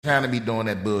Time to be doing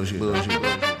that bullshit. On to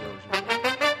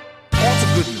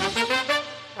good news.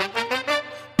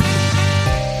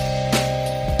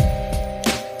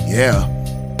 Yeah,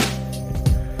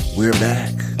 we're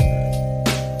back.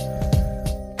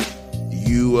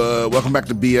 Welcome back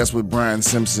to BS with Brian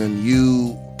Simpson.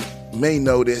 You may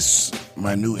notice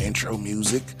my new intro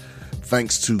music,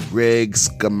 thanks to Greg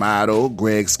Scamato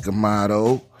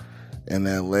in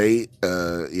LA.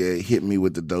 He hit me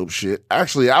with the dope shit.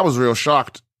 Actually, I was real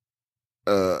shocked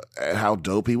at how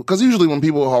dope he was, because usually when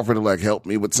people offer to like help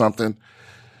me with something,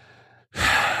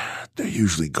 they're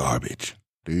usually garbage.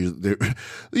 They're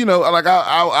like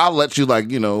I'll let you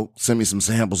like, send me some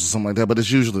samples or something like that, but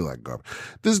it's usually like garbage.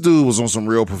 This dude was on some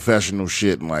real professional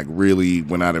shit and like really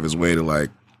went out of his way to like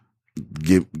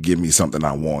give me something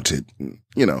I wanted.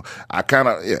 I kind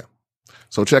of, yeah.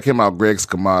 So check him out, Greg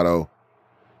Scamato,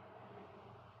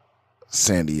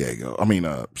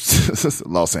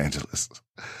 Los Angeles.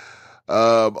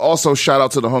 Also shout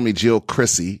out to the homie Jill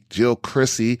Chrissy. Jill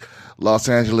Chrissy, Los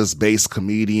Angeles-based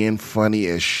comedian, funny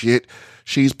as shit.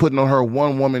 She's putting on her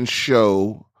one-woman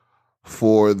show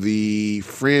for the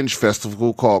Fringe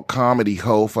Festival called Comedy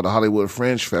Ho for the Hollywood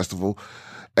Fringe Festival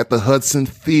at the Hudson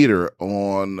Theater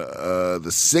on the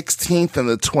 16th and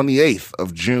the 28th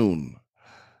of June.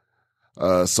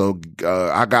 So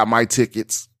I got my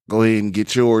tickets. Go ahead and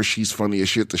get yours. She's funny as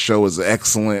shit. The show is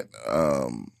excellent.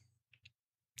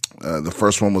 The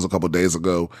first one was a couple days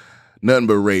ago. Nothing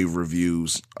but rave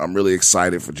reviews. I'm really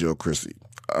excited for Jill Christie.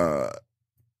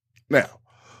 Now,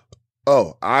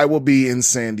 I will be in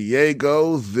San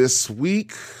Diego this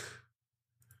week.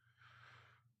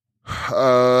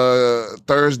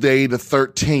 Thursday the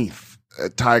 13th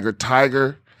at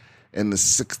Tiger and the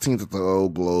 16th at the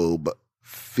Old Globe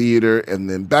Theater, and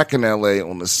then back in LA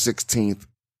on the 16th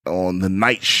on the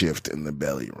night shift in the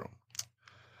Belly Room.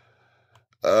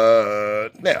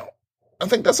 Now, I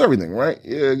think that's everything, right?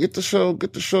 Yeah, get the show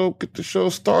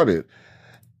started.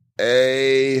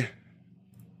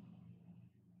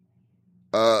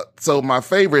 So my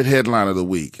favorite headline of the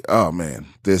week. Oh man,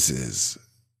 this is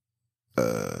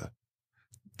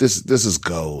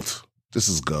gold. This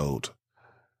is gold.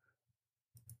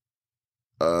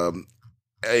 A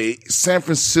San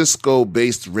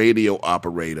Francisco-based radio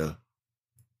operator.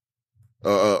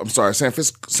 San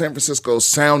Francisco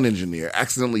sound engineer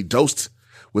accidentally dosed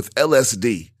with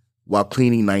LSD while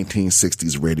cleaning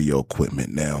 1960s radio equipment.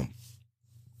 Now,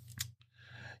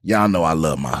 y'all know I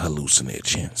love my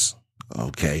hallucinogens.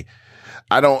 Okay,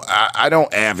 I don't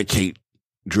advocate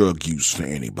drug use for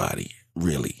anybody,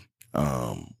 really.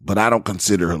 But I don't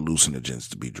consider hallucinogens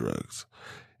to be drugs.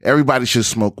 Everybody should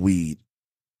smoke weed.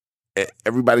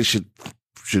 Everybody should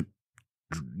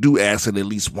do acid at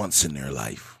least once in their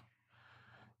life.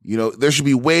 There should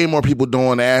be way more people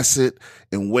doing acid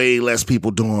and way less people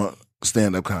doing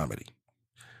stand-up comedy.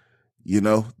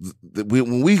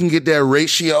 When we can get that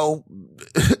ratio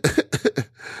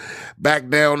back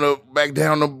down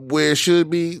to where it should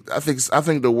be, I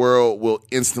think the world will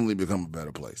instantly become a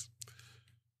better place.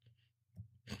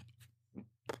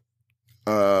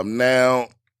 Now,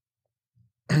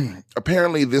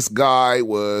 apparently this guy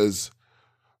was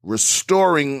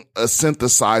restoring a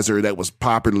synthesizer that was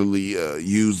popularly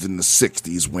used in the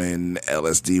 60s when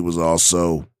LSD was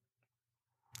also,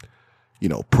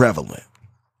 prevalent.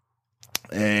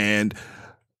 And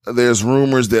there's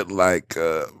rumors that like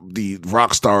the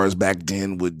rock stars back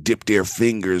then would dip their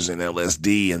fingers in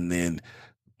LSD and then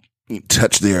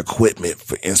touch their equipment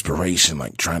for inspiration,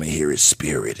 like trying to hear his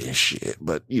spirit and shit.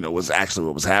 But, what was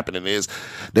happening is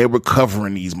they were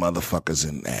covering these motherfuckers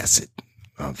in acid.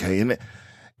 Okay.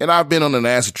 And I've been on an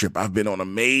acid trip. I've been on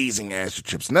amazing acid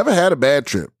trips. Never had a bad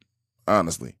trip.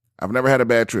 Honestly, I've never had a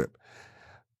bad trip.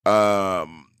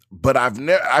 But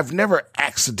I've never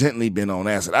accidentally been on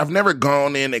acid. I've never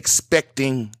gone in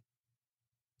expecting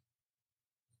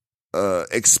a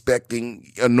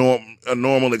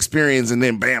normal experience and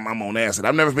then bam, I'm on acid.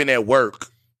 I've never been at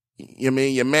work. Your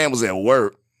man was at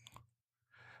work.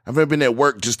 I've never been at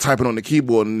work just typing on the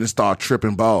keyboard and then start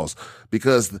tripping balls,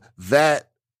 because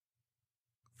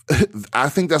I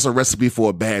think that's a recipe for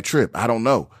a bad trip. I don't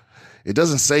know. It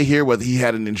doesn't say here whether he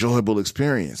had an enjoyable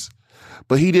experience,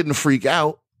 but he didn't freak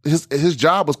out. His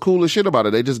job was cool as shit about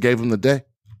it. They just gave him the day.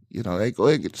 Hey, go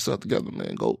ahead, get yourself together,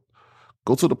 man. Go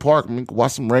to the park, man.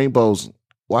 Watch some rainbows.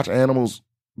 Watch animals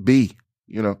be,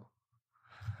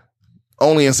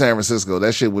 Only in San Francisco.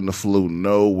 That shit wouldn't have flew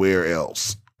nowhere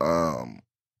else.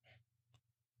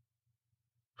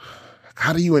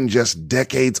 How do you ingest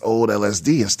decades-old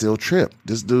LSD and still trip?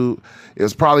 This dude, it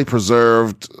was probably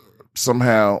preserved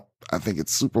somehow. I think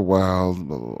it's super wild,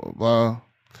 blah, blah, blah.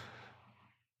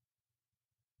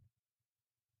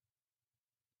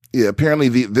 Yeah, apparently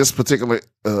this particular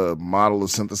model of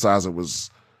synthesizer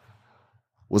was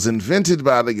invented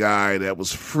by the guy that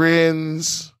was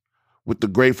friends with the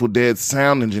Grateful Dead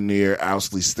sound engineer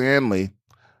Owsley Stanley,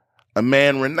 a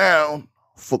man renowned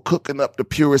for cooking up the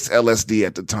purest LSD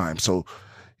at the time. So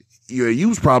yeah, you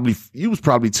was probably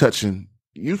touching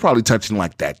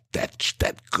like that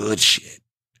good shit.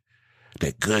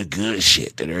 That good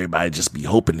shit that everybody just be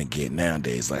hoping to get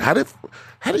nowadays. Like, how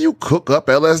do you cook up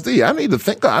LSD? I need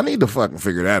to fucking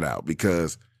figure that out,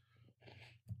 because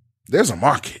there's a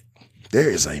market. There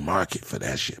is a market for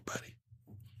that shit, buddy.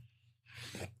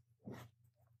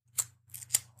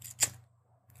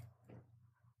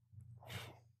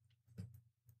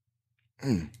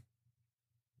 And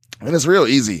it's real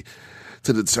easy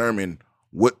to determine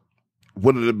what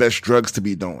are the best drugs to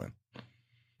be doing,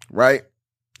 right?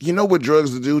 You know what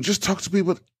drugs to do. Just talk to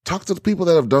the people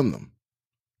that have done them.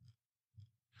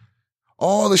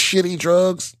 All the shitty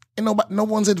drugs, and no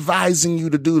one's advising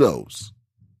you to do those.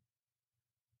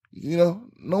 You know,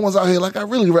 no one's out here like, I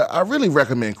really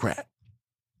recommend crack.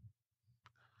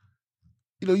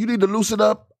 You know, you need to loosen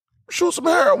up, shoot some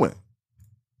heroin.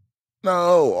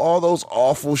 No, all those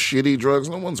awful shitty drugs,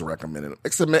 no one's recommending them.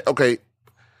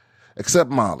 Except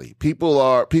Molly. People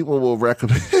will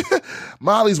recommend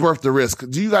Molly's worth the risk.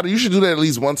 You should do that at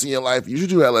least once in your life. You should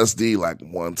do LSD like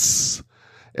once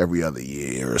every other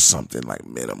year or something, like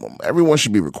minimum. Everyone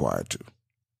should be required to.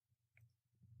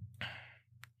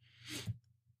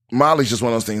 Molly's just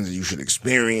one of those things that you should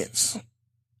experience.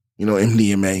 You know,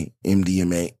 MDMA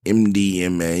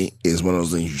is one of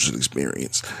those things you should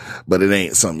experience, but it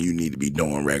ain't something you need to be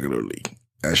doing regularly.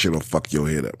 That shit will fuck your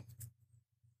head up.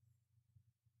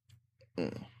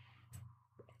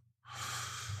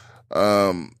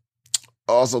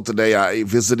 Also today I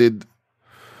visited,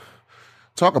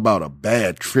 talk about a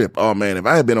bad trip. Oh man, if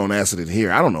I had been on acid in here,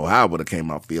 I don't know how I would have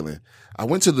came out feeling. I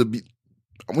went to the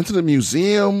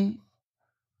Museum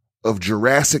of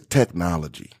Jurassic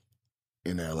Technology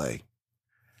in LA.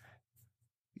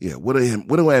 Yeah, what an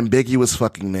ambiguous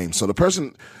fucking name. If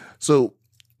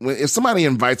somebody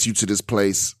invites you to this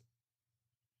place,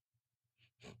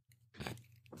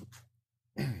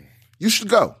 you should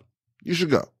go. You should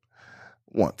go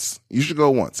once.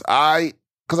 I'm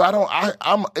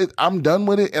done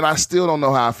with it, and I still don't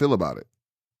know how I feel about it.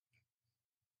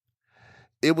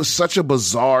 It was such a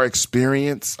bizarre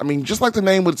experience. I mean, just like the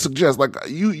name would suggest, like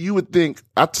you would think.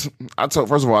 I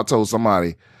told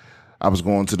somebody I was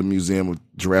going to the Museum of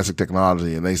Jurassic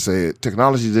Technology, and they said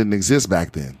technology didn't exist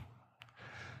back then.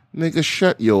 Nigga,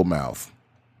 shut your mouth.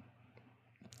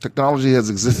 Technology has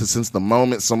existed since the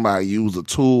moment somebody used a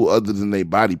tool other than their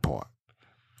body part.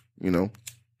 You know?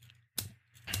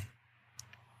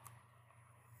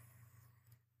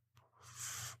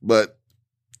 But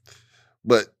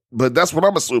that's what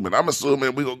I'm assuming. I'm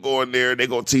assuming we're gonna go in there and they're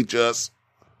gonna teach us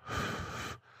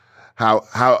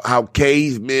how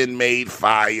cavemen made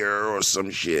fire or some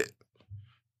shit.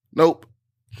 Nope.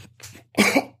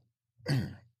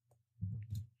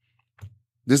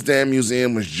 This damn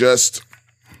museum was just,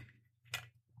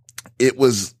 it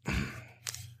was,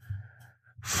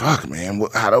 fuck man,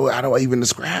 how do I even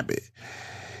describe it?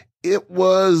 It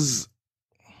was,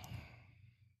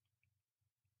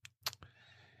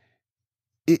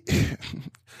 it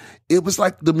was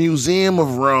like the Museum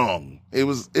of Wrong. It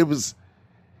was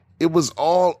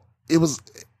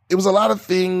a lot of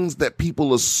things that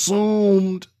people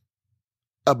assumed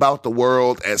about the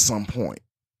world at some point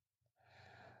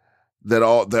that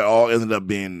all ended up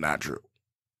being not true.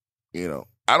 You know,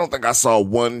 I don't think I saw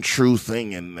one true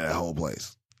thing in that whole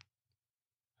place.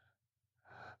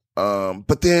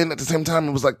 But then at the same time,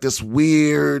 it was like this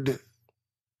weird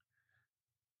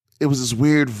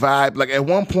vibe. Like at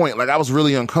one point, like I was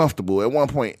really uncomfortable. At one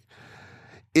point,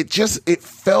 it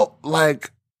felt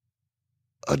like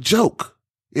a joke.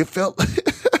 It felt,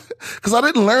 cause I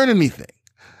didn't learn anything.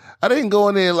 I didn't go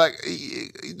in there like,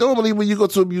 normally when you go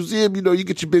to a museum, you know, you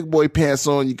get your big boy pants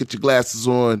on, you get your glasses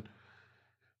on,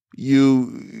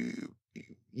 you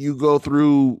go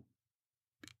through,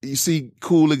 you see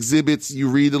cool exhibits, you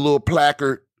read a little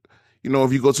placard. You know,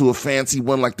 if you go to a fancy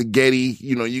one like the Getty,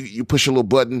 you know, you push a little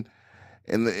button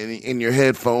and in your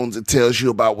headphones, it tells you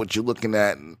about what you're looking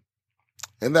at and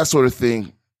that sort of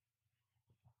thing.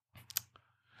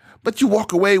 But you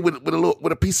walk away with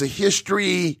a piece of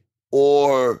history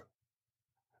or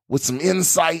with some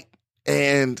insight,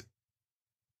 and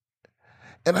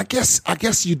I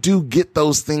guess you do get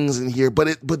those things in here,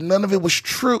 but none of it was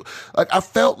true. Like I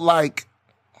felt like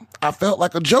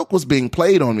a joke was being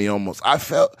played on me almost.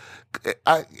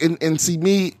 And see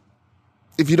me,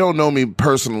 if you don't know me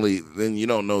personally, then you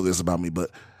don't know this about me, but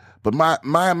But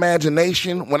my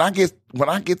imagination, when I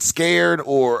get scared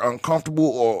or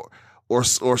uncomfortable or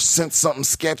sense something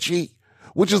sketchy,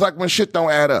 which is like when shit don't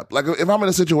add up. Like if I'm in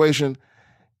a situation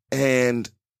and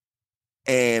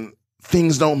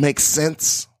things don't make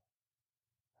sense,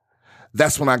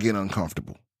 that's when I get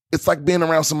uncomfortable. It's like being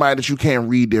around somebody that you can't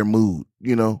read their mood,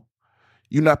 you know?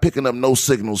 You're not picking up no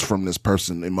signals from this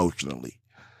person emotionally.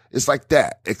 It's like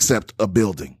that, except a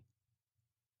building.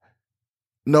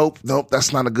 Nope,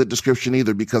 that's not a good description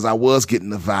either, because I was getting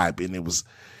the vibe and it was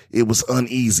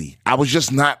uneasy. I was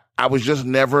just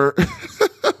never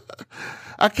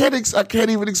I can't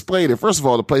even explain it. First of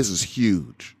all, the place is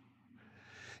huge.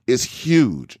 It's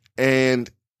huge. And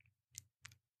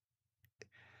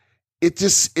it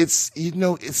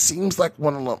seems like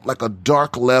like a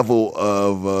dark level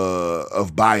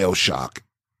of BioShock,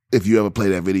 if you ever play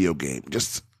that video game.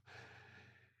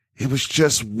 It was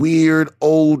just weird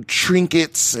old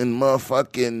trinkets and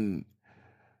motherfucking,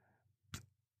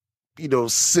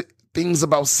 things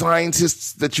about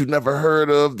scientists that you never heard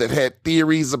of that had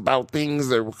theories about things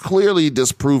that were clearly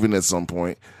disproven at some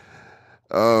point.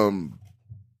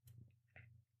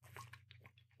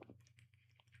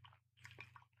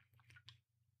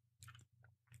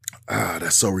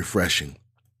 That's so refreshing.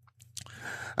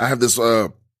 I have this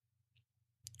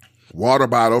water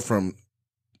bottle from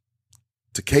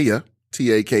Takea,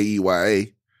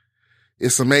 Takeya.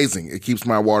 It's amazing. It keeps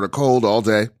my water cold all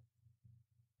day.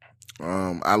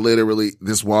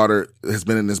 This water has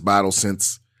been in this bottle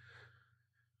since,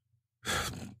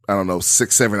 I don't know,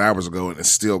 6-7 hours ago, and it's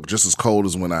still just as cold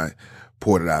as when I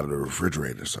poured it out of the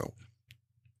refrigerator. So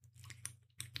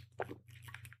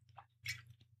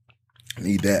I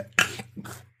need that.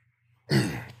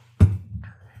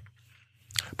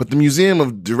 But the Museum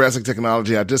of Jurassic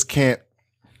Technology, I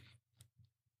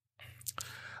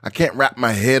can't wrap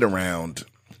my head around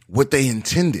what they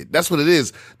intended. That's what it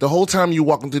is. The whole time you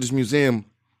walk into this museum,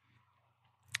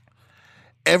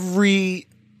 every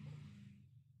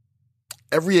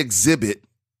exhibit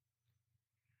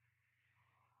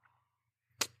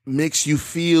makes you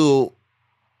feel.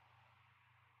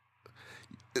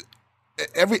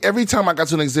 Every time I got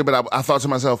to an exhibit, I thought to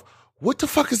myself, what the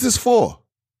fuck is this for?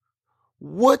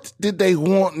 What did they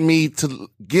want me to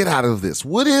get out of this?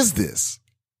 What is this?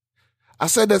 I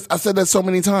said that so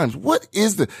many times. What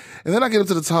is this? And then I get up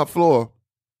to the top floor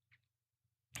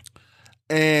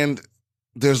and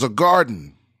there's a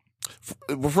garden.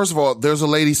 Well, first of all, there's a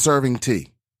lady serving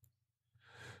tea.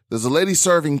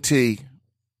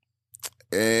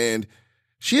 And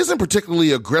she isn't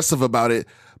particularly aggressive about it,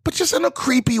 but just in a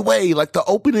creepy way, like the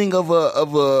opening of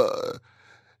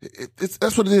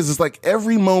that's what it is. It's like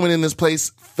every moment in this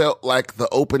place felt like the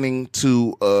opening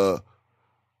to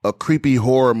a creepy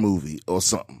horror movie or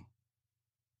something.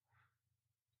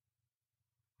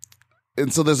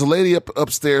 And so there's a lady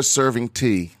upstairs serving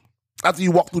tea. After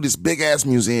you walk through this big ass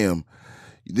museum,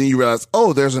 then you realize,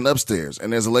 oh, there's an upstairs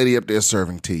and there's a lady up there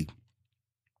serving tea.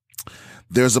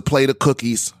 There's a plate of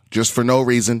cookies just for no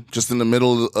reason, just in the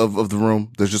middle of the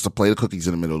room. There's just a plate of cookies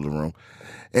in the middle of the room.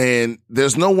 And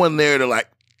there's no one there to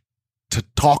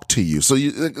talk to you. So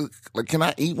you like, can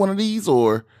I eat one of these,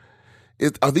 or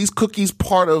are these cookies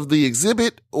part of the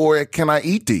exhibit, or can I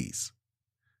eat these?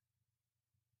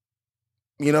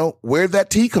 Where'd that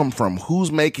tea come from?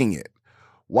 Who's making it?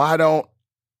 Where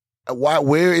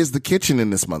is the kitchen in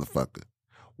this motherfucker?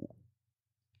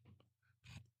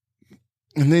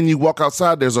 And then you walk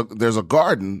outside, there's a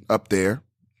garden up there.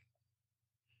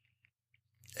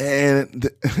 And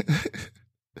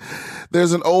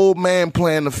there's an old man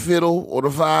playing the fiddle or the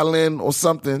violin or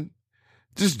something,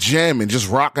 just jamming, just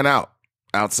rocking out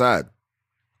outside.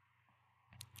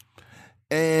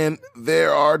 And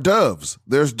there are doves.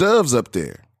 There's doves up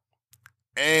there.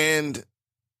 And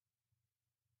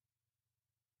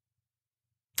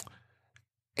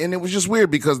it was just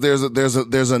weird because there's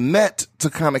a net to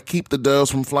kind of keep the doves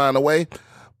from flying away,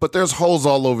 but there's holes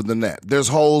all over the net. There's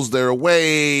holes that are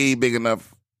way big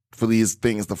enough for these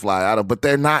things to fly out of, but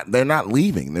they're not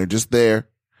leaving. They're just there.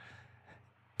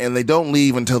 And they don't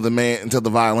leave until the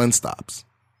violin stops.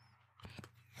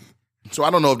 So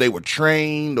I don't know if they were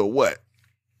trained or what.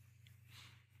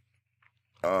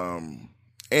 And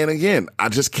again, I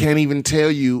just can't even tell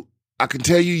you. I can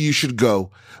tell you should go,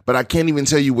 but I can't even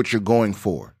tell you what you're going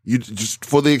for. You just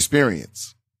for the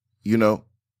experience,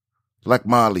 like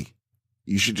Molly,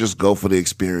 you should just go for the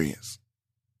experience.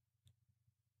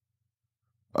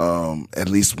 At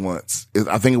least once.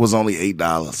 I think it was only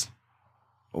 $8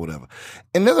 or whatever.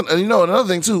 And then, another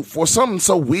thing too, for something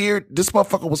so weird, this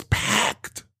motherfucker was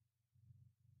packed.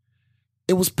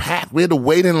 It was packed. We had to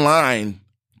wait in line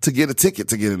to get a ticket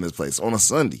to get in this place on a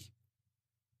Sunday.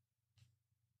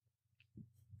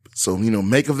 So,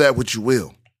 make of that what you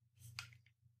will.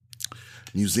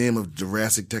 Museum of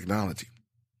Jurassic Technology.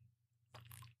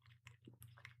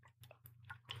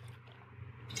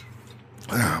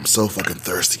 I'm so fucking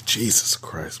thirsty. Jesus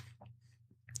Christ.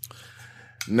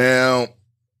 Now,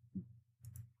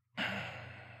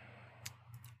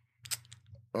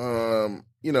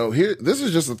 here, this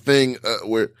is just a thing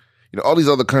where, all these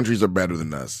other countries are better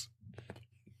than us.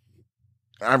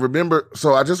 I remember,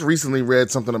 so I just recently read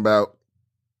something about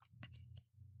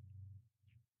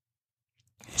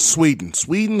Sweden.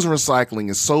 Sweden's recycling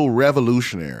is so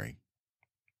revolutionary.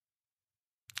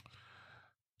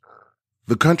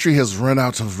 The country has run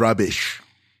out of rubbish.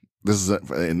 This is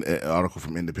an article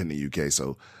from Independent UK.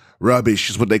 So rubbish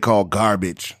is what they call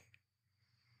garbage.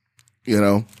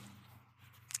 They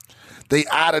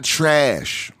out of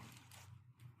trash.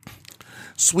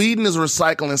 Sweden is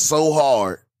recycling so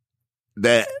hard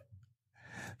that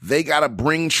they got to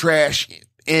bring trash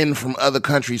in from other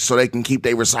countries so they can keep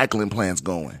their recycling plants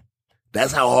going.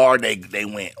 That's how hard they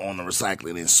went on the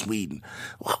recycling in Sweden.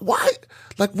 Why?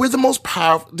 Like, we're the most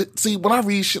powerful. See, when I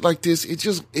read shit like this,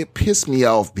 it pissed me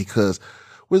off because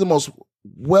we're the most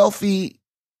wealthy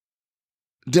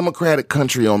democratic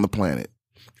country on the planet.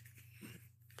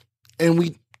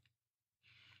 And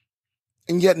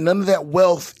yet none of that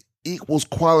wealth equals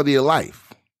quality of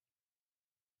life.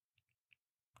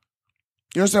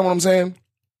 You understand what I'm saying?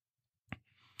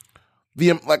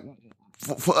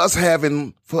 For us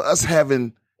having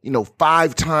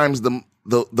 5 times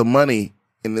the money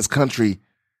in this country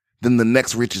than the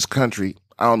next richest country.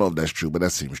 I don't know if that's true, but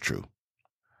that seems true.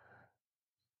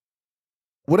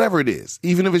 Whatever it is,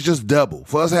 even if it's just double,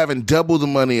 for us having double the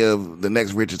money of the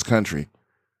next richest country,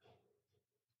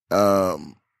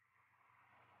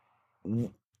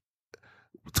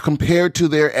 compared to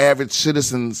their average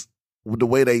citizens, with the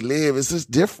way they live, it's just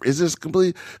different. It's just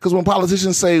completely, because when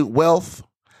politicians say wealth,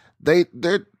 you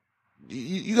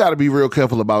got to be real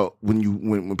careful about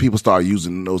when people start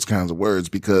using those kinds of words,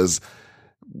 because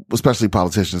especially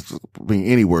politicians,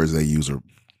 any words they use are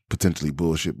potentially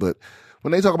bullshit. But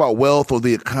when they talk about wealth or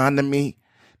the economy,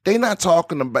 they're not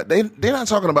talking about the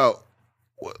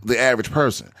average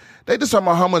person. They just talking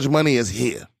about how much money is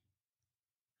here,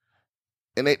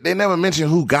 and they never mention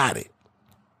who got it.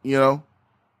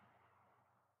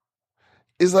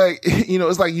 It's like,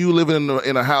 it's like you living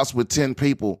in a house with 10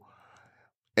 people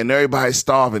and everybody's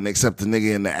starving except the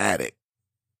nigga in the attic.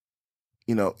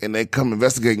 And they come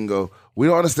investigate and go, we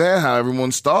don't understand how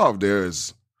everyone's starved.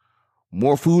 There's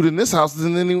more food in this house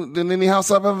than any house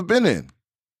I've ever been in.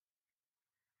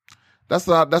 That's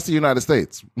the United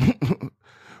States. It's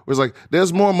like,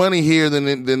 there's more money here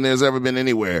than there's ever been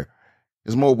anywhere.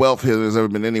 There's more wealth here than there's ever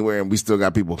been anywhere, and we still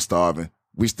got people starving.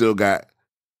 We still got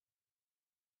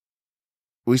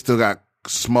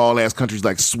small ass countries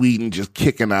like Sweden just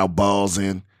kicking our balls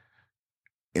in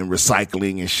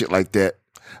recycling and shit like that.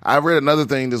 I read another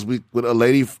thing this week with a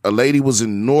lady. A lady was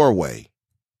in Norway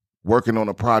working on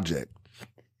a project.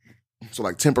 So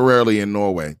like temporarily in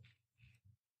Norway.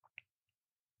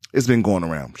 It's been going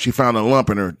around. She found a lump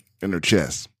in her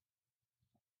chest.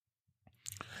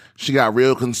 She got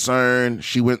real concerned.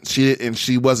 She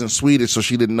wasn't Swedish, so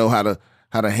she didn't know how to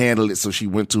handle it. So she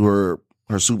went to her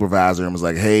supervisor and was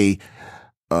like, "Hey,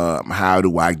 how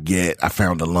do I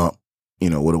found a lump.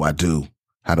 What do I do?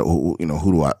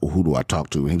 Who do I talk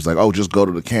to?" And he was like, "Oh, just go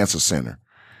to the cancer center."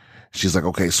 She's like,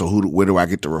 "Okay, so where do I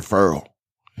get the referral?"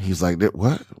 He's like,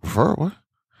 "What? Referral?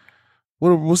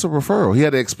 What? What's a referral?"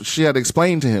 She had to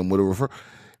explain to him what a referral.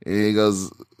 And he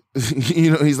goes,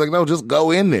 he's like, "No, just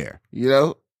go in there,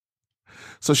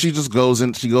 So she just goes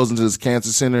into this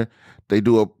cancer center. They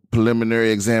do a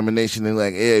preliminary examination. They're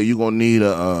like, "Yeah, you're gonna need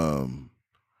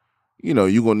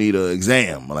you're gonna need an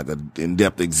exam, like an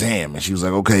in-depth exam." And she was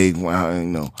like, "Okay,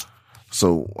 well,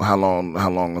 so how long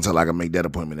until I can make that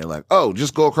appointment?" They're like, "Oh,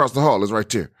 just go across the hall. It's right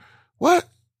there." What?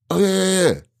 Oh,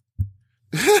 yeah.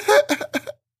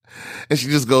 And she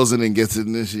just goes in and gets it,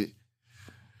 and then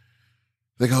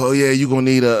they go, "Oh, yeah, you're gonna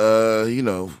need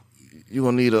you're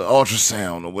gonna need an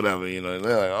ultrasound or whatever." They're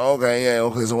like, "Okay, yeah,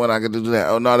 okay, so when I can do that?"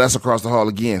 "Oh, no, that's across the hall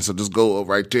again. So just go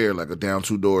right there, like a down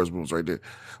 2 doors, boom, it's right there."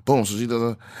 Boom. So she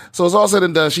doesn't. So it's all said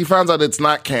and done. She finds out it's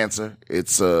not cancer.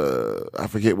 It's I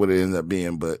forget what it ended up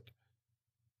being, but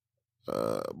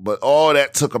all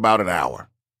that took about an hour,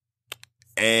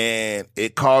 and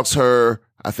it cost her,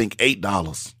 I think,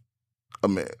 $8.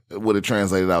 What it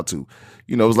translated out to.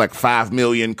 It was like 5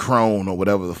 million krone or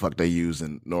whatever the fuck they use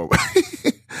in Norway.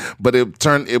 But it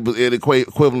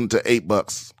equivalent to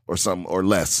 $8 or something or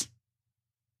less.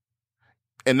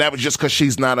 And that was just because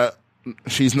she's not a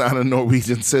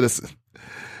Norwegian citizen.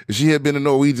 If she had been a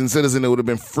Norwegian citizen, it would have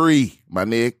been free, my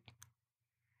nigga.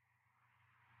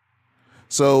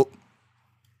 So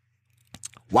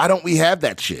why don't we have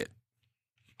that shit?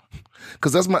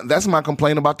 Because that's my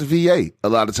complaint about the VA. A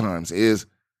lot of times is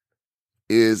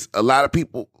a lot of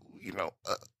people,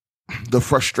 the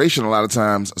frustration a lot of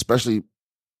times, especially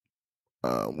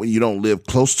when you don't live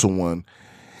close to one,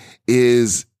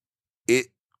 is it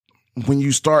when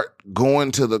you start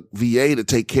going to the VA to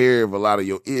take care of a lot of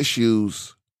your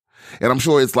issues. And I'm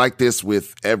sure it's like this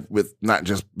with not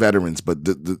just veterans, but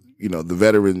the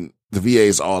VA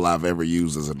is all I've ever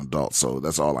used as an adult, so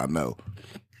that's all I know.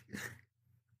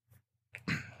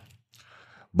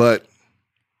 But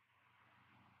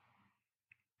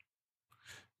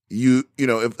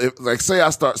if like say I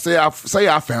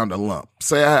found a lump,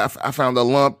 say I found a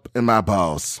lump in my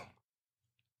balls,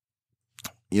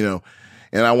 and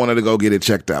I wanted to go get it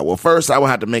checked out. Well, first I would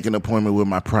have to make an appointment with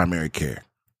my primary care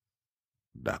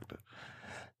doctor,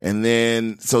 and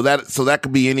then so that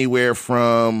could be anywhere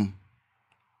from,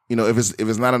 if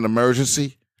it's not an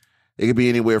emergency, it could be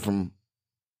anywhere from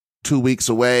 2 weeks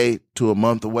away to a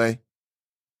month away.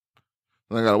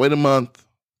 And I gotta wait a month,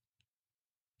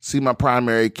 see my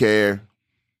primary care,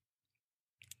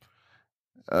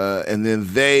 and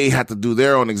then they have to do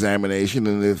their own examination.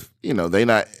 And if they're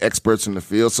not experts in the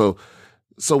field, so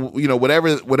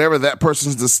whatever that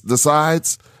person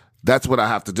decides, that's what I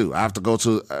have to do. I have to go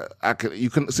to. You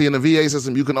can see in the VA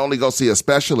system, you can only go see a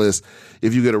specialist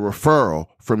if you get a referral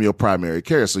from your primary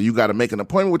care. So you got to make an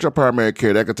appointment with your primary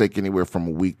care. That could take anywhere from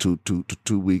a week to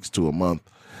 2 weeks to a month.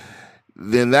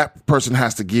 Then that person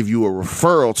has to give you a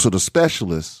referral to the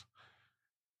specialist.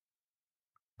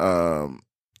 And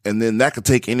then that could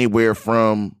take anywhere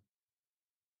from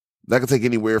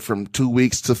 2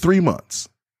 weeks to 3 months.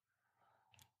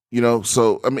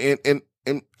 So I mean, and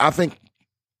I think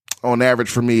on average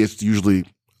for me, it's usually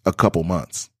a couple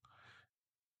months.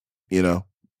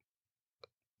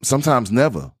 Sometimes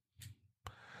never.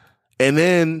 And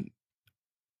then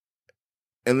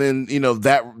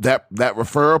that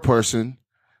referral person,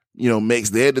 makes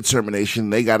their determination.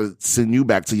 They got to send you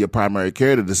back to your primary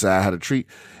care to decide how to treat.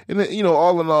 And then,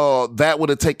 all in all, that would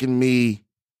have taken me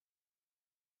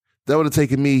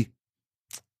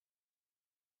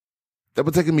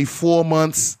 4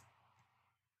 months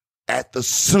at the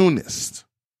soonest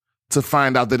to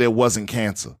find out that it wasn't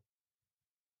cancer.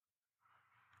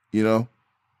 And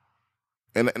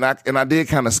I did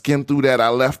kind of skim through that. I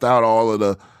left out all of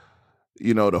the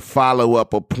the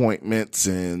follow-up appointments,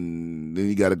 and then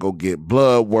you got to go get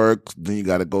blood work. Then you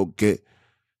got to go get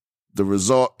the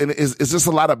result. And it's just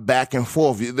a lot of back and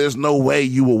forth. There's no way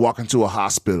you will walk into a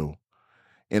hospital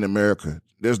in America.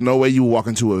 There's no way you will walk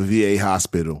into a VA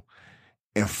hospital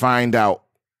and find out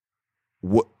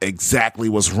what exactly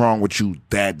was wrong with you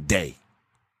that day.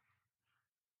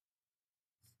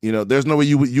 There's no way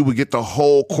you would get the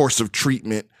whole course of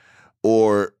treatment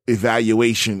or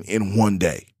evaluation in one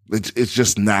day. It's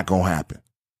just not gonna happen.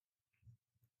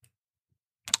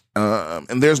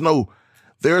 And there's no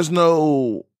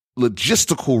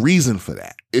logistical reason for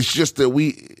that. It's just that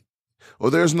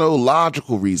there's no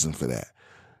logical reason for that.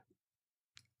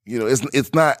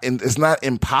 It's not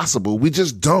impossible. We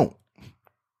just don't.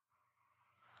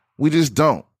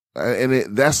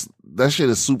 And that shit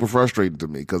is super frustrating to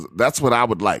me because that's what I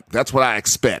would like. That's what I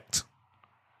expect.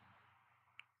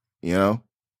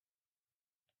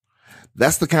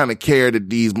 That's the kind of care that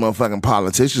these motherfucking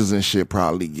politicians and shit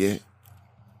probably get.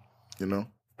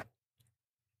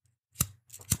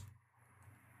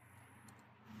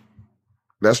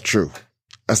 That's true.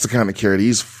 That's the kind of care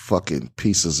these fucking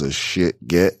pieces of shit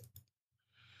get.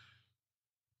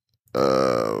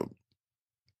 Oh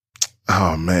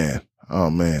man.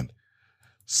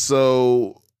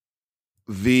 So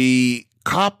the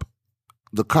cop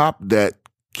that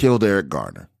killed Eric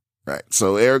Garner, right?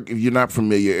 So Eric, if you're not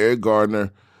familiar, Eric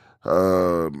Garner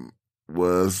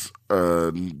was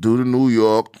dude in New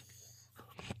York.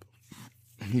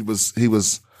 He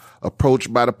was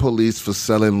approached by the police for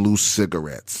selling loose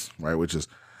cigarettes, right? Which is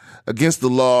against the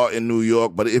law in New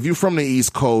York. But if you're from the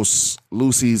East Coast,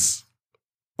 loosies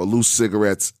or loose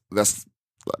cigarettes, this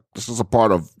is a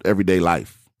part of everyday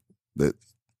life. That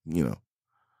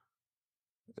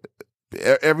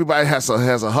everybody has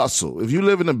a hustle. If you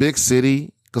live in a big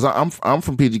city, because I'm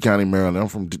from PG County, Maryland. I'm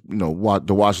from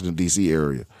the Washington D.C.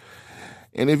 area.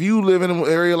 And if you live in an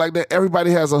area like that,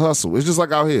 everybody has a hustle. It's just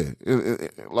like out here.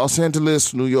 Los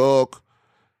Angeles, New York,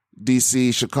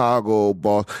 D.C., Chicago,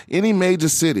 Boston, any major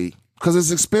city, because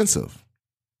it's expensive.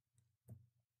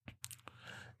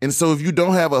 And so if you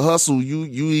don't have a hustle, you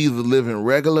either live in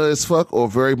regular as fuck or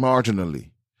very marginally.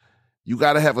 You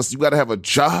gotta have a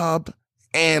job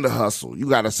and a hustle. You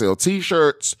gotta sell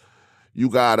t-shirts. You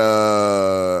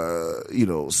gotta,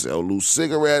 sell loose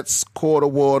cigarettes, quarter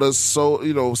waters,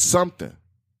 so, something.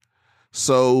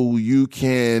 So you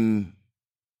can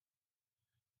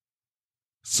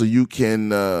you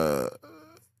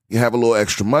have a little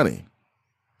extra money.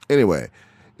 Anyway,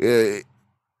 he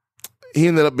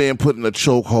ended up being put in a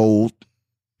chokehold,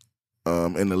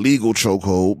 in a legal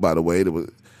chokehold, by the way.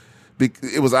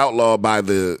 It was outlawed by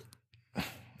the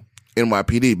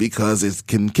NYPD because it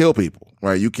can kill people,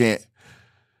 right? You can't.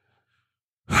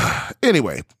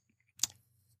 Anyway,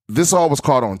 this all was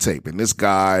caught on tape, and this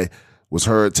guy was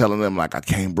heard telling them, like, I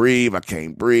can't breathe.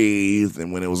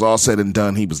 And when it was all said and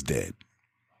done, he was dead.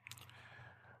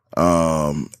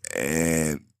 And,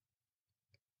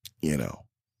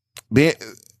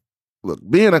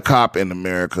 being a cop in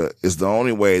America is the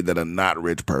only way that a not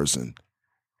rich person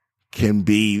can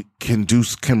brazenly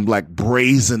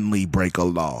break a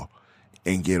law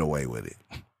and get away with it,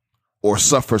 or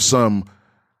suffer some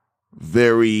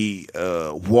very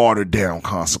watered down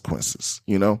consequences,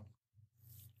 and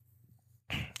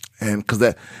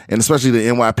especially the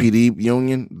NYPD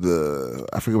union,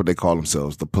 I forget what they call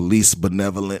themselves, the Police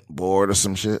Benevolent Board or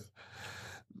some shit.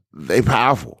 They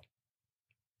powerful,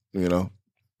 they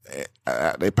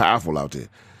powerful out there.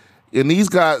 And this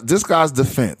guy's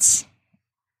defense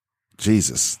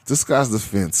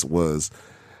was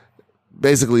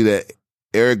basically that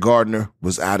Eric Gardner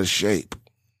was out of shape.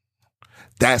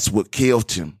 That's what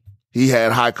killed him. He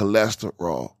had high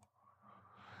cholesterol.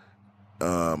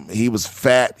 He was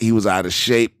fat. He was out of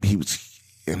shape. He was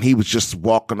just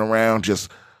walking around,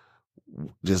 just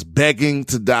begging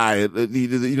to die.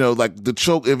 Like the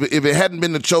choke. If it hadn't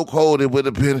been the chokehold, it would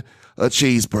have been a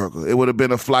cheeseburger. It would have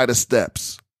been a flight of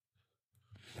steps.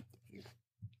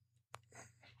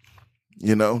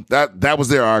 That was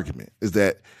their argument, is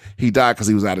that he died because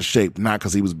he was out of shape, not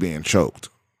because he was being choked.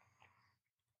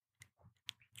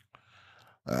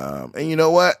 And you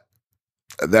know what?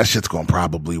 That shit's gonna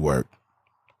probably work.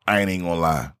 I ain't even gonna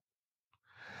lie.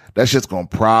 That shit's gonna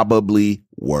probably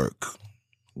work.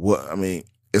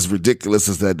 As ridiculous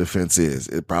as that defense is,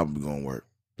 it probably gonna work.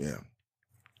 Yeah.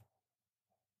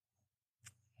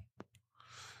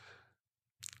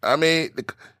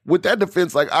 With that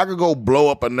defense, like, I could go blow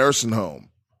up a nursing home.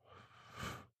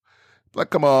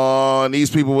 Like, come on, these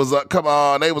people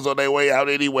they was on their way out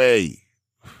anyway.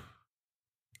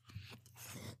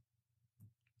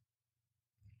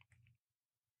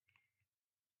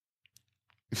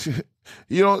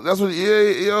 That's what.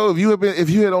 If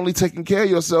you had only taken care of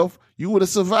yourself, you would have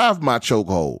survived my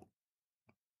chokehold.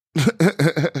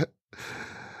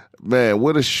 Man,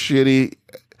 what a shitty.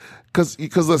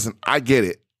 Because listen, I get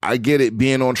it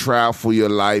being on trial for your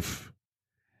life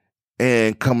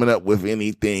and coming up with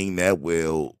anything that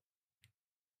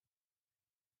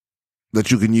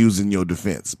you can use in your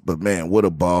defense. But man, what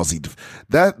a ballsy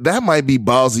that might be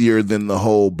ballsier than the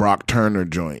whole Brock Turner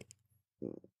joint.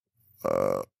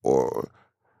 Or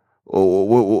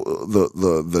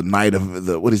the night of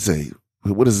the, what did he say?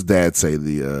 What does his dad say?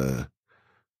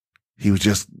 He was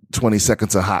just 20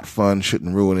 seconds of hot fun,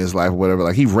 shouldn't ruin his life or whatever.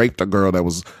 Like, he raped a girl that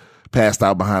was passed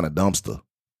out behind a dumpster.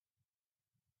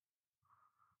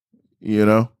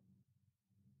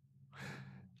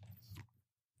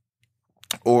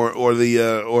 Or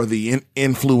the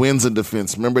influenza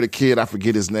defense. Remember the kid, I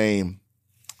forget his name,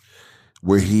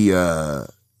 where he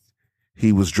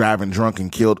was driving drunk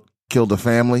and killed a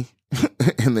family,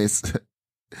 and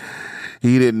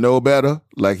he didn't know better.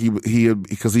 Like,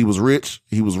 because he was rich,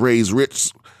 he was raised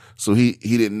rich, so he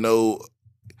didn't know.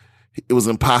 It was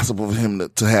impossible for him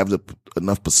to have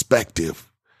enough perspective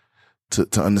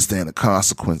to understand the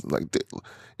consequences.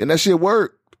 And that shit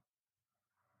worked.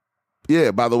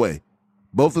 Yeah, by the way,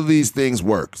 both of these things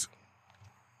worked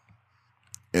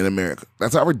in America.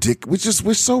 That's how ridiculous.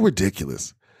 We're so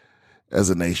ridiculous as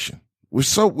a nation. We're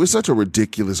such a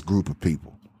ridiculous group of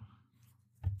people.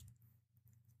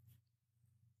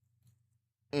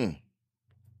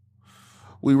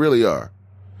 We really are.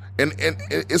 And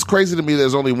it's crazy to me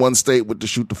there's only one state with the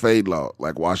shoot the fade law,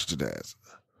 like Washington has.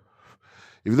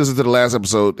 If you listen to the last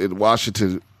episode, in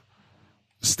Washington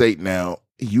state now,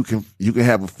 you can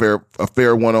have a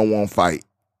fair one-on-one fight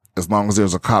as long as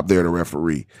there's a cop there to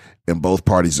referee and both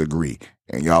parties agree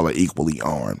and y'all are equally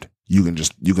armed. You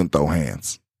can throw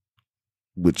hands,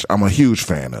 which I'm a huge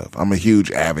fan of. I'm a huge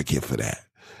advocate for that.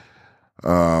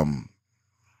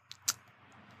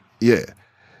 Yeah.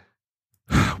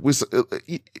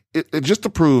 Just to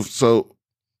prove, so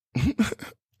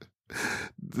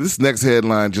this next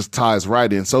headline just ties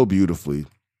right in so beautifully.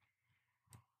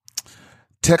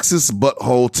 Texas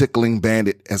butthole tickling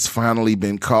bandit has finally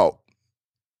been caught.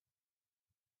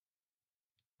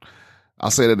 I'll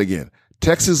say that again.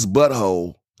 Texas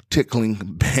butthole tickling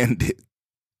bandit.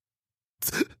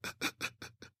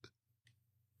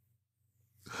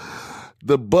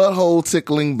 The butthole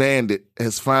tickling bandit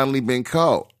has finally been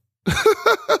caught.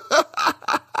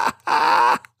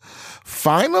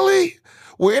 Finally?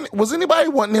 Was anybody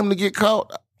wanting him to get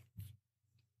caught?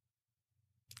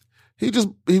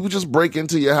 He would just break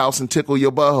into your house and tickle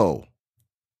your butthole.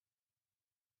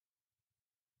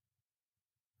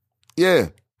 Yeah,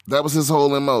 that was his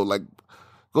whole MO. Like,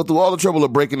 go through all the trouble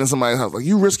of breaking in somebody's house. Like,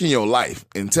 you risking your life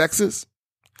in Texas?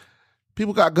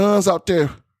 People got guns out there.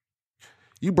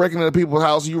 You breaking into people's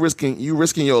house, you risking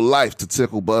your life to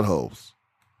tickle buttholes.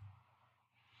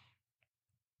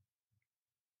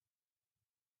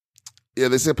 Yeah,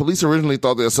 they said police originally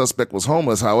thought their suspect was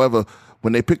homeless. However,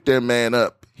 when they picked their man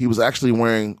up, he was actually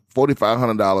wearing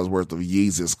 $4,500 worth of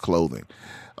Yeezus clothing.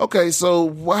 Okay,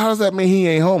 so how does that mean he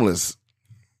ain't homeless?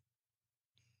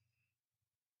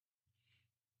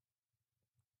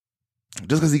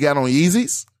 Just because he got on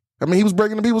Yeezys? I mean, he was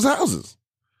breaking into people's houses.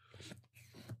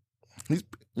 He's,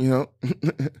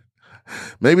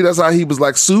 maybe that's how he was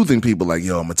like soothing people. Like,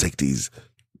 yo, I'm gonna take these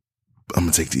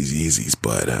Yeezys,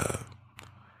 but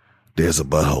there's a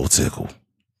butthole tickle,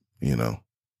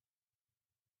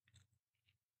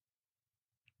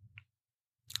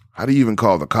 How do you even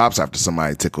call the cops after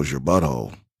somebody tickles your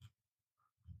butthole?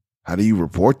 How do you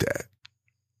report that?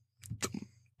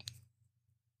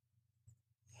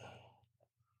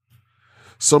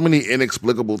 So many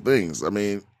inexplicable things. I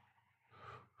mean,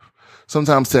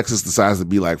 sometimes Texas decides to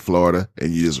be like Florida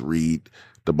and you just read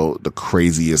the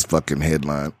craziest fucking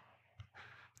headline.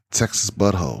 Texas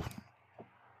butthole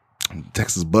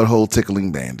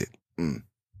tickling bandit. Man.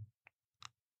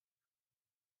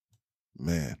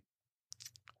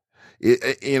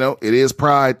 It is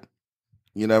pride.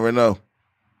 You never know.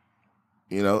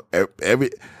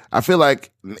 I feel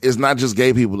like it's not just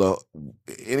gay people though.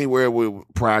 Anywhere where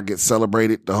pride gets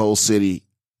celebrated, the whole city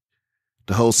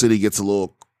gets a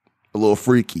little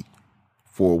freaky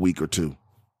for a week or two.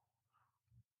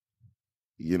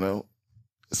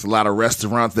 It's a lot of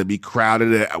restaurants that be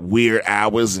crowded at weird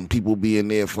hours and people be in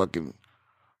there fucking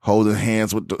holding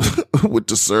hands with the with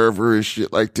the server and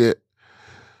shit like that.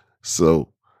 So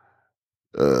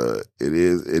it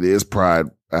is pride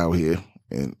out here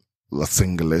in Los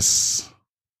Angeles.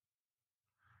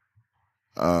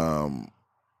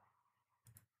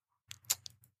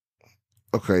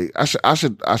 Okay, I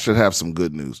should have some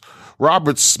good news.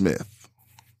 Robert Smith.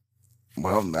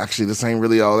 Well, actually, this ain't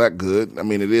really all that good. I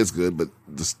mean, it is good, but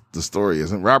the story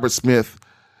isn't. Robert Smith,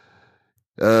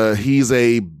 he's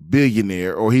a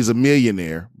billionaire, or he's a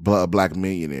millionaire, a black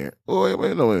millionaire. Oh,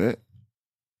 wait a minute.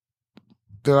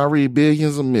 Did I read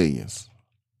billions or millions?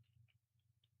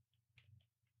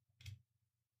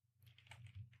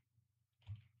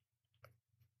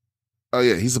 Oh,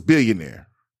 yeah, he's a billionaire.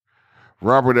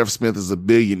 Robert F. Smith is a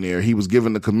billionaire. He was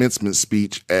given the commencement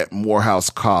speech at Morehouse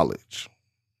College.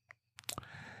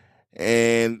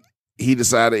 And he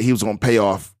decided he was going to pay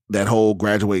off that whole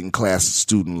graduating class of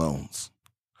student loans.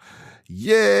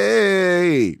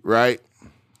 Yay! Right?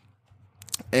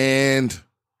 And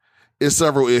there's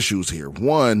several issues here.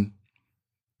 One,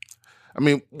 I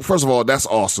mean, first of all, that's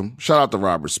awesome. Shout out to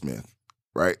Robert Smith,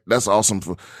 right? That's awesome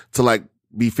to like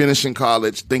be finishing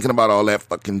college, thinking about all that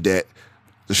fucking debt,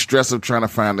 the stress of trying to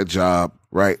find a job,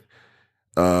 right?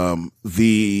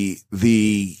 The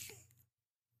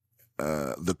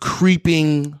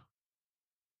creeping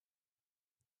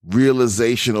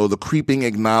realization or the creeping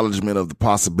acknowledgement of the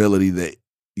possibility that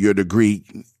your degree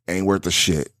ain't worth a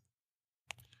shit.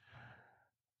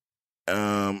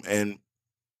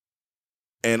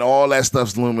 And all that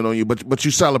stuff's looming on you, but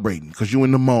you celebrating because you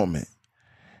in the moment.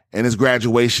 And it's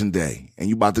graduation day, and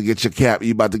you about to get your cap,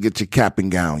 you about to get your cap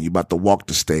and gown, you about to walk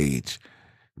the stage,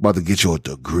 you about to get your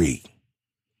degree.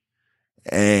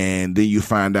 And then you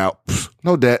find out,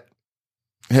 no debt.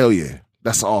 Hell yeah.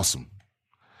 That's awesome.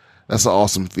 That's an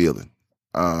awesome feeling.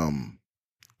 But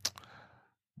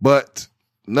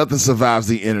nothing survives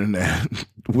the internet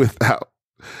without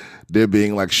there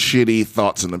being like shitty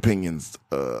thoughts and opinions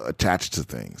attached to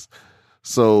things.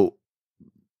 So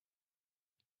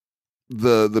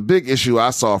the big issue I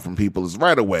saw from people is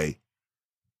right away,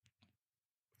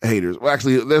 haters. Well,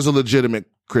 actually, there's a legitimate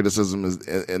criticism,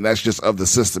 and that's just of the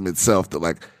system itself, that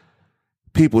like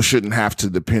people shouldn't have to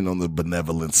depend on the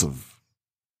benevolence of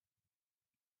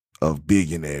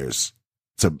billionaires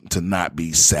to not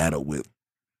be saddled with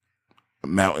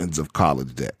mountains of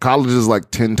college debt. College is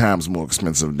like 10 times more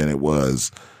expensive than it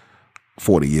was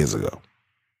 40 years ago.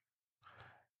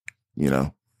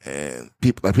 and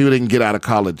people didn't get out of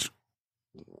college,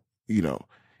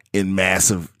 in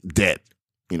massive debt,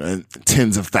 and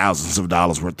tens of thousands of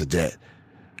dollars worth of debt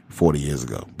 40 years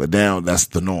ago. But now that's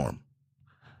the norm.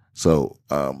 So,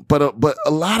 but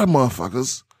a lot of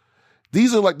motherfuckers,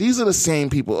 these are the same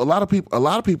people. A lot of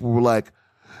people were like,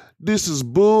 this is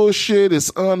bullshit.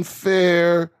 It's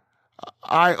unfair.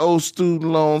 I owe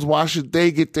student loans. Why should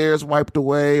they get theirs wiped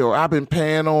away? Or I've been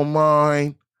paying on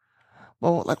mine.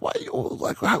 Well,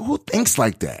 who thinks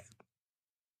like that?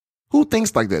 Who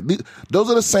thinks like that? Those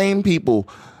are the same people.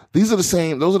 Those are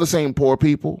the same poor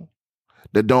people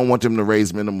that don't want them to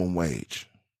raise minimum wage.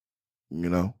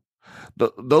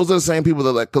 Those are the same people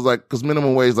that cause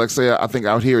minimum wage, say, I think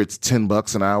out here it's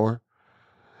 $10 an hour.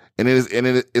 And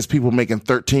it is people making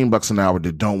 $13 an hour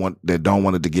that don't want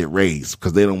it to get raised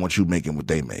because they don't want you making what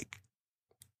they make.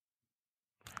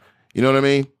 You know what I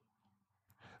mean?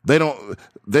 They're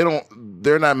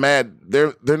not mad.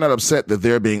 They're not upset that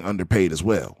they're being underpaid as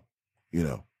well.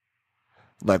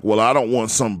 Well, I don't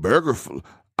want some burger.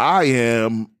 I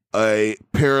am a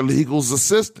paralegal's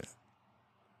assistant.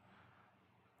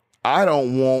 I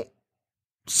don't want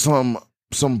some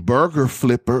burger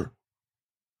flipper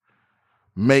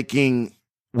making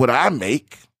what I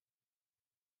make.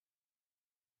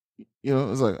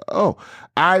 It's like, oh,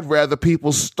 I'd rather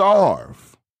people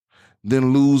starve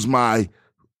than lose my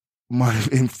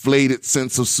inflated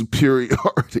sense of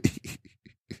superiority.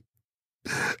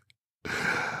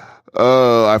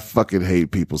 Oh, I fucking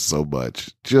hate people so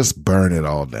much. Just burn it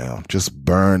all down. Just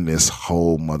burn this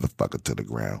whole motherfucker to the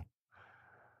ground.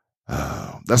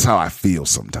 That's how I feel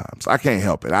sometimes. I can't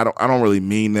help it. I don't really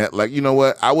mean that. You know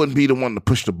what? I wouldn't be the one to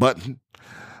push the button.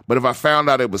 But if I found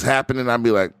out it was happening, I'd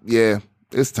be like, yeah,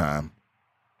 it's time.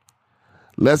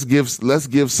 Let's give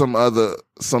some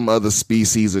other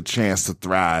species a chance to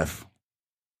thrive.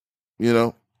 If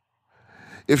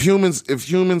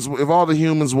all the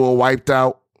humans were wiped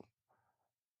out,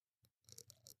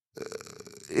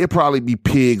 it'd probably be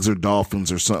pigs or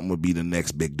dolphins or something would be the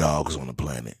next big dogs on the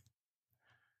planet.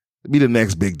 It'd be the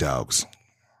next big dogs.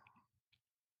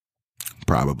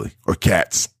 Probably. Or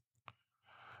cats.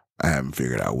 I haven't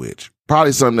figured out which.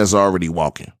 Probably something that's already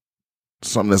walking.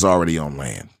 Something that's already on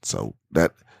land. So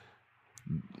that,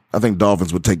 I think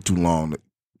dolphins would take too long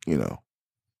to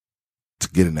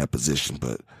get in that position.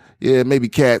 But yeah, maybe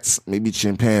cats, maybe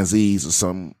chimpanzees or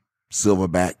some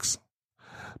silverbacks.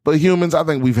 But humans, I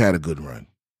think we've had a good run.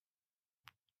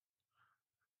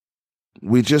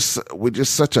 We're just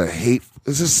such a hate.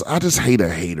 I just hate a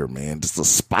hater, man. Just a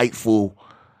spiteful,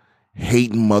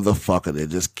 hating motherfucker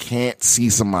that just can't see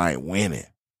somebody winning.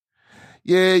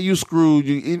 Yeah, you screwed.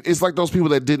 It's like those people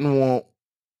that didn't want.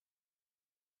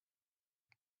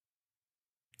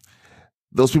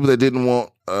 Those people that didn't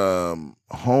want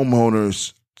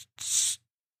homeowners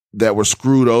that were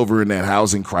screwed over in that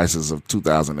housing crisis of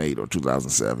 2008 or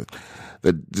 2007,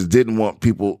 that didn't want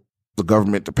the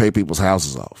government to pay people's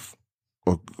houses off.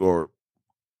 Or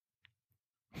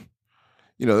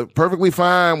perfectly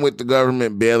fine with the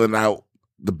government bailing out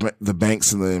the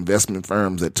banks and the investment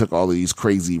firms that took all of these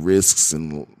crazy risks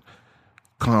and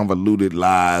convoluted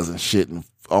lies and shit and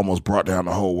almost brought down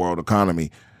the whole world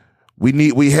economy.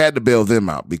 We had to bail them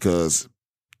out because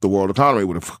the world economy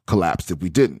would have collapsed if we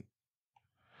didn't.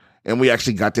 And we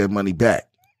actually got that money back.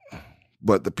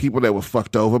 But the people that were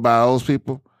fucked over by those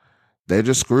people, they're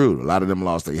just screwed. A lot of them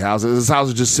lost their houses. This house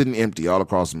is just sitting empty all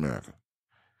across America.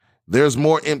 There's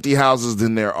more empty houses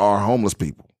than there are homeless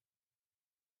people.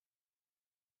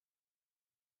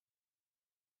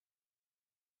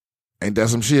 Ain't that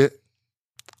some shit?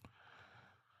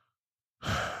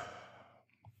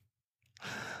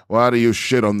 Why do you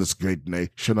shit on this great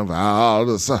nation of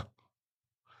ours?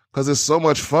 Because it's so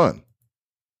much fun.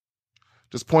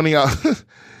 Just pointing out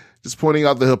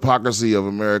the hypocrisy of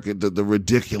America, the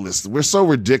ridiculous. We're so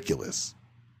ridiculous.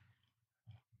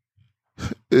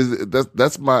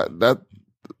 That's my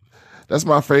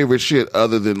favorite shit,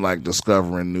 other than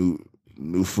discovering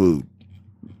new food.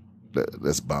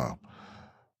 That's bomb.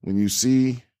 When you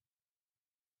see,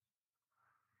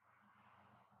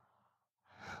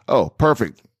 oh,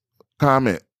 perfect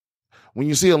comment. When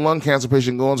you see a lung cancer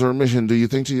patient go into remission, do you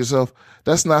think to yourself,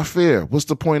 that's not fair? What's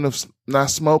the point of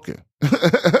not smoking?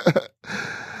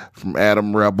 From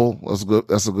Adam Rebel.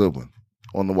 That's a good one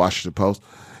on the Washington Post.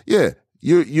 Yeah,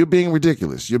 you're being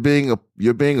ridiculous. You're being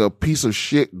a piece of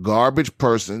shit, garbage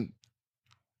person,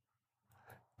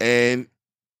 and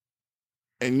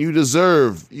you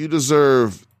deserve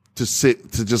to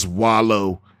just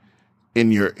wallow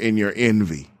in your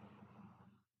envy.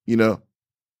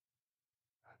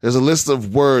 There's a list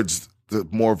of words the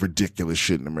more ridiculous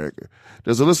shit in America.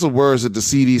 There's a list of words that the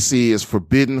CDC is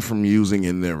forbidden from using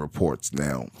in their reports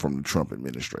now from the Trump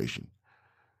administration.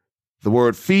 The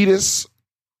word fetus,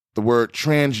 the word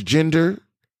transgender,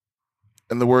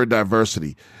 and the word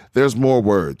diversity. There's more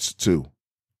words too.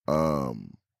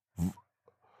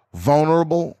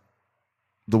 Vulnerable,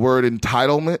 the word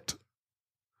entitlement,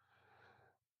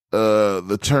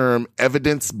 the term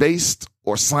evidence-based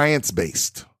or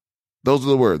science-based. Those are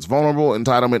the words: vulnerable,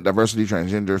 entitlement, diversity,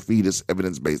 transgender, fetus,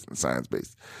 evidence-based, and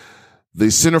science-based. The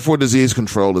Center for Disease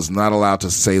Control is not allowed to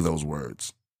say those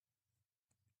words.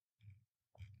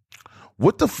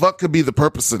 What the fuck could be the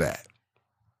purpose of that?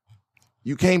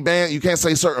 You can't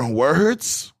say certain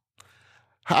words?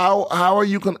 How are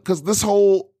you going to, because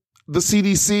the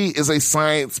CDC is a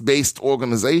science-based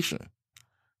organization.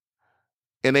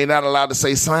 And they're not allowed to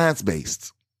say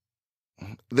science-based.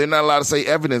 They're not allowed to say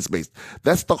evidence-based.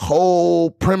 That's the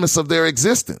whole premise of their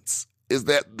existence, is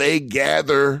that they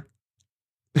gather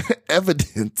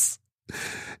evidence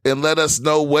and let us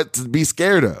know what to be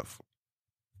scared of.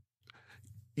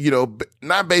 You know,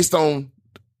 not based on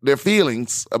their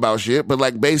feelings about shit, but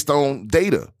like based on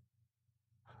data.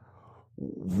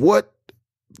 What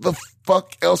the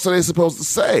fuck else are they supposed to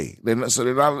say? They're not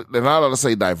allowed to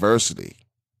say diversity.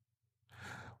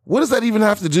 What does that even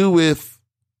have to do with,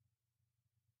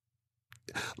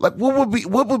 like,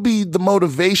 what would be the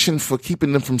motivation for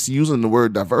keeping them from using the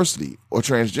word diversity or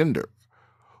transgender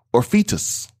or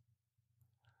fetus?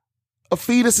 A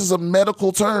fetus is a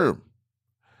medical term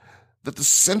that the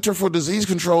Center for Disease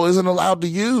Control isn't allowed to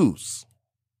use.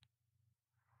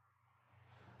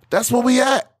 That's where we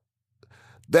at.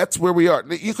 That's where we are.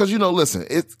 Because, listen,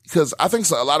 because I think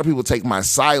a lot of people take my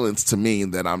silence to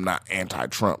mean that I'm not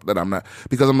anti-Trump,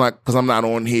 because I'm not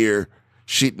on here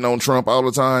shitting on Trump all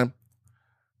the time.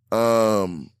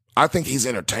 I think he's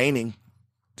entertaining.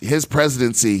 His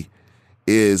presidency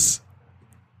is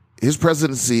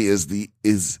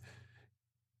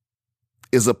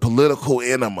a political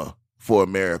enema for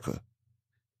America.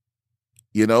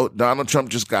 Donald Trump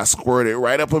just got squirted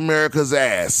right up America's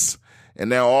ass, and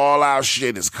now all our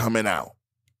shit is coming out.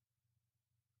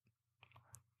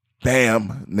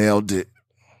 Bam, nailed it.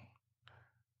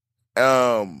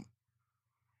 That's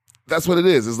what it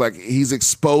is. It's like he's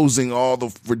exposing how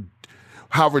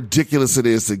ridiculous it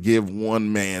is to give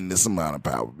one man this amount of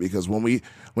power. Because whenever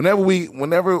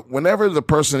the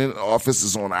person in office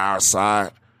is on our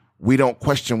side, we don't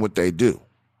question what they do.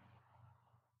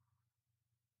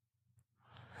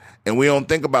 And we don't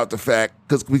think about the fact,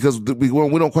 because we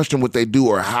don't question what they do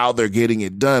or how they're getting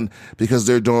it done, because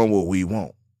they're doing what we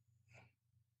want.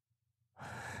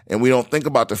 And we don't think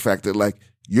about the fact that, like,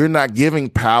 you're not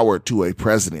giving power to a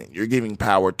president. You're giving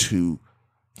power to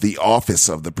the office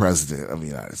of the president of the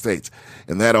United States.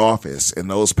 And that office and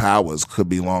those powers could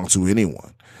belong to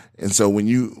anyone. And so when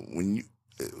you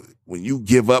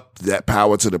give up that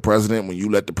power to the president, when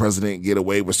you let the president get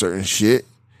away with certain shit,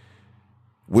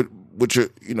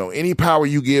 any power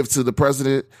you give to the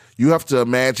president, you have to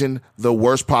imagine the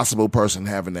worst possible person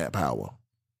having that power.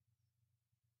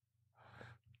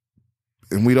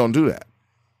 And we don't do that.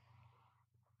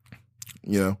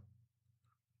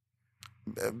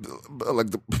 Like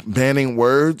banning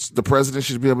words, the president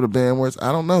should be able to ban words.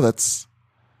 I don't know. That's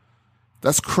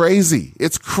crazy.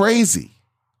 It's crazy.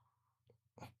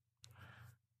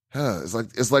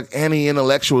 It's like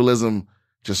anti-intellectualism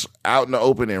just out in the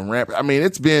open and rampant. I mean,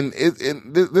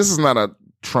 this is not a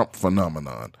Trump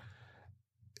phenomenon.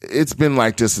 It's been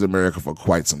like this in America for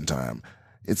quite some time.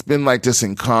 It's been like this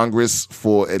in Congress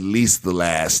for at least the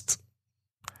last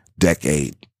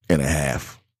decade and a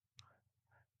half.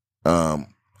 I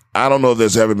don't know if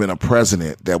there's ever been a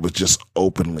president that was just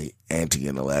openly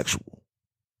anti-intellectual.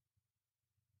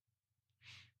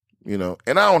 And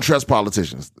I don't trust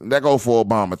politicians. That goes for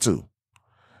Obama too.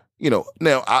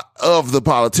 Now of the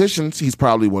politicians, he's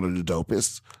probably one of the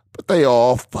dopest, but they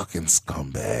all fucking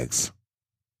scumbags.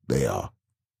 They are.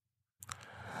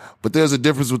 But there's a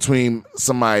difference between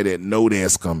somebody that know they're a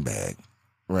scumbag,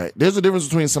 right? There's a difference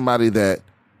between somebody that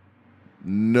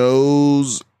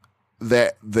knows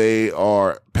that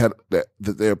that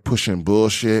they're pushing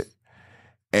bullshit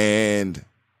and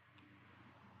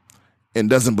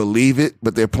doesn't believe it,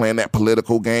 but they're playing that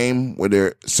political game where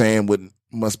they're saying what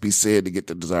must be said to get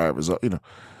the desired result,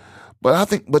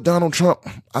 But Donald Trump,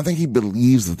 I think he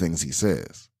believes the things he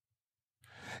says.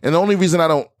 And the only reason I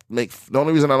don't make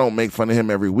fun of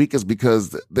him every week is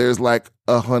because there's like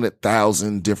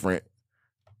 100,000 different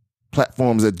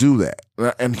platforms that do that.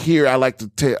 And here I like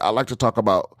to talk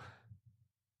about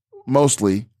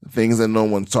mostly things that no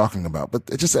one's talking about,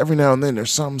 but just every now and then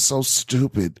there's something so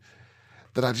stupid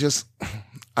that I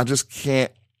just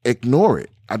can't ignore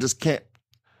it. I just can't,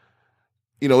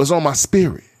 it's on my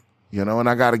spirit, and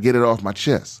I got to get it off my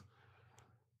chest.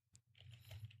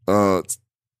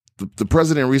 The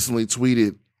president recently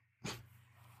tweeted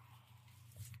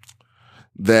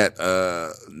that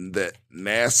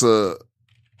NASA,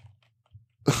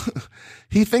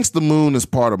 he thinks the moon is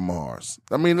part of Mars.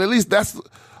 I mean, at least that's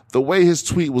the way his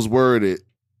tweet was worded.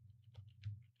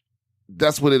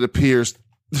 That's what it appears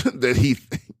that he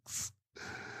thinks.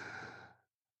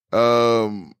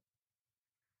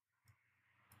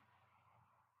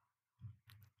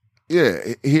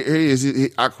 Yeah, here he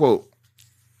is. I quote,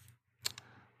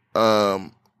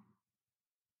 well,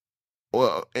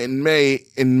 in May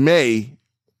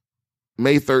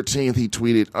 13th, he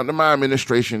tweeted, under my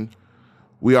administration,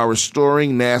 we are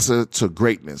restoring NASA to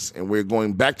greatness, and we're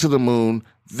going back to the moon,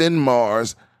 then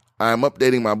Mars. I am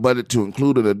updating my budget to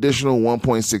include an additional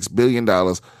 $1.6 billion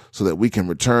so that we can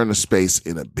return to space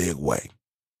in a big way.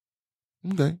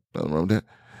 Okay, nothing wrong with that.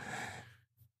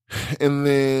 And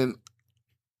then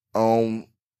on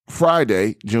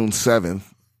Friday, June 7th,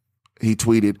 he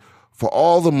tweeted, for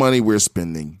all the money we're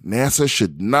spending, NASA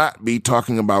should not be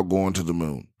talking about going to the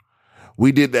moon.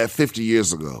 We did that 50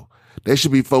 years ago. They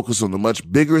should be focused on the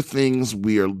much bigger things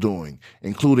we are doing,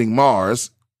 including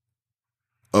Mars,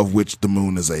 of which the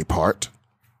moon is a part,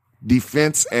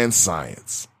 defense, and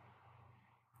science.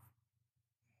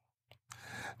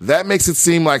 That makes it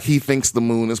seem like he thinks the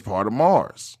moon is part of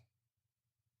Mars.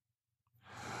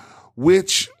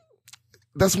 Which,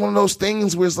 that's one of those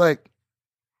things where it's like,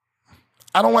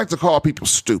 I don't like to call people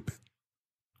stupid.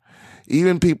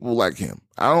 Even people like him.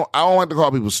 I don't like to call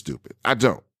people stupid. I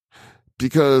don't.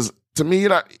 Because to me,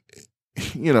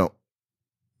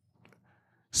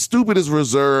 stupid is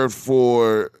reserved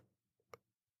for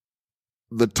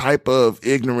the type of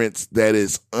ignorance that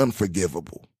is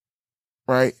unforgivable,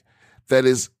 right? That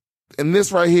is, and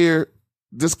this right here,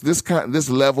 this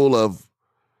level of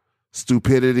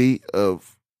stupidity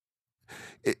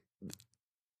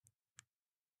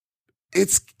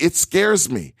it scares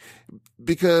me,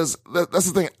 because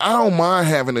that's the thing. I don't mind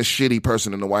having a shitty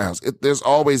person in the White House. It's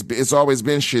always been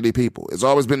shitty people. It's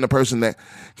always been the person that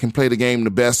can play the game the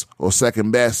best or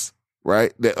second best,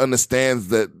 right? That understands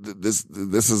that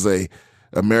this is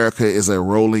America is a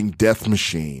rolling death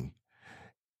machine,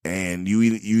 and you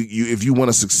if you want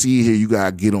to succeed here, you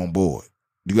gotta get on board.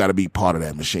 You got to be part of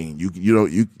that machine.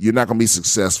 You're not gonna be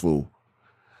successful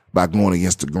by going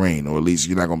against the grain, or at least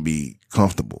you're not gonna be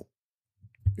comfortable.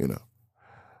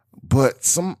 But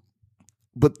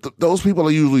those people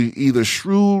are usually either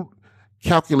shrewd,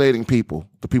 calculating people,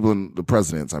 the people in the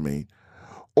presidents, I mean,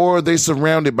 or they're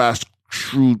surrounded by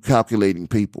shrewd, calculating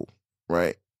people,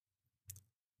 right?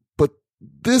 But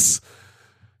this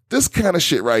kind of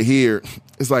shit right here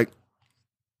is like,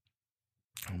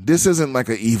 this isn't like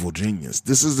an evil genius.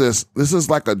 This is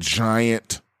like a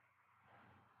giant,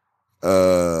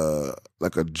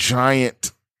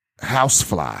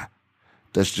 housefly.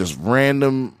 That's just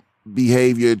random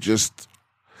behavior. Maybe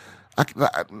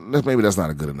that's not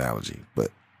a good analogy,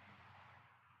 but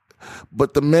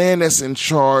the man that's in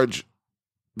charge,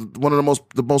 one of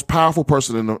the most powerful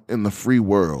person in the free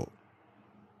world,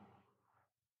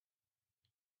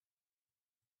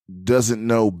 doesn't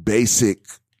know basic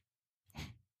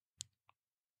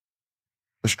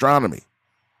astronomy.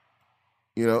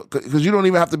 Because you don't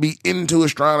even have to be into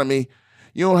astronomy.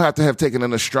 You don't have to have taken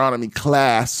an astronomy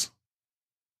class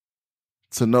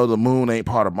to know the moon ain't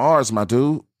part of Mars, my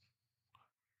dude.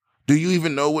 Do you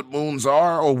even know what moons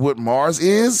are or what Mars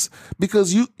is?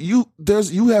 Because you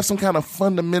have some kind of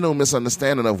fundamental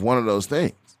misunderstanding of one of those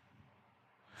things.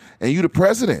 And you the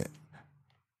president.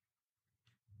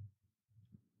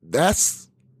 That's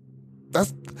a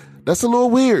little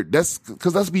weird. That's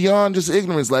because that's beyond just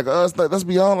ignorance. Like us, that's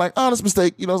beyond like honest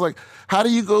mistake. It's like, how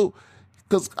do you go?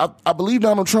 Because I believe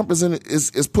Donald Trump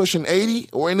is pushing 80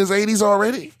 or in his 80s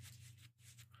already.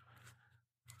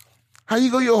 How you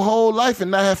go your whole life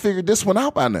and not have figured this one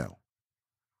out by now?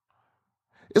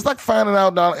 It's like finding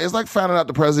out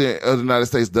the president of the United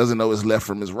States doesn't know his left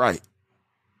from his right.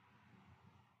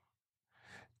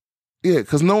 Yeah,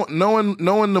 because knowing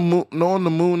the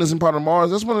moon isn't part of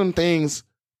Mars, that's one of them things.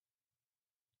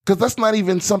 Because that's not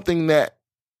even something that's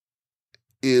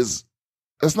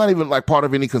not even like part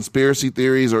of any conspiracy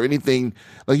theories or anything.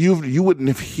 Like you wouldn't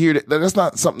have heard it. That's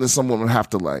not something that someone would have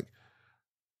to like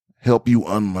help you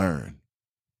unlearn.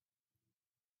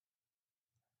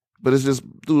 But it's just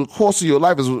through the course of your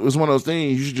life, it's one of those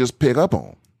things you should just pick up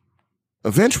on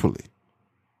eventually.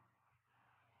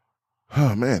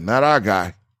 Oh man, not our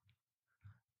guy.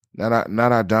 Not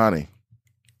our Donnie.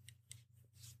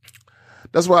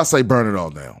 That's why I say burn it all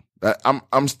down. I'm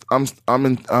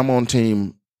on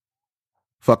team.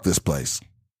 Fuck this place.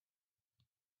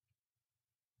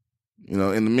 You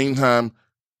know, in the meantime,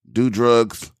 do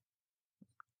drugs.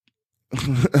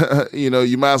 You know,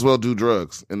 you might as well do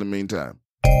drugs in the meantime.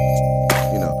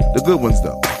 You know, the good ones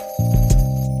though.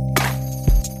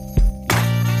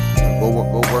 Go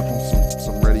work on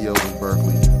some radios in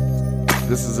Berkeley.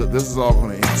 This is all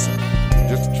going to end soon.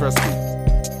 Just trust me.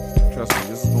 Trust me.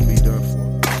 This is going to be done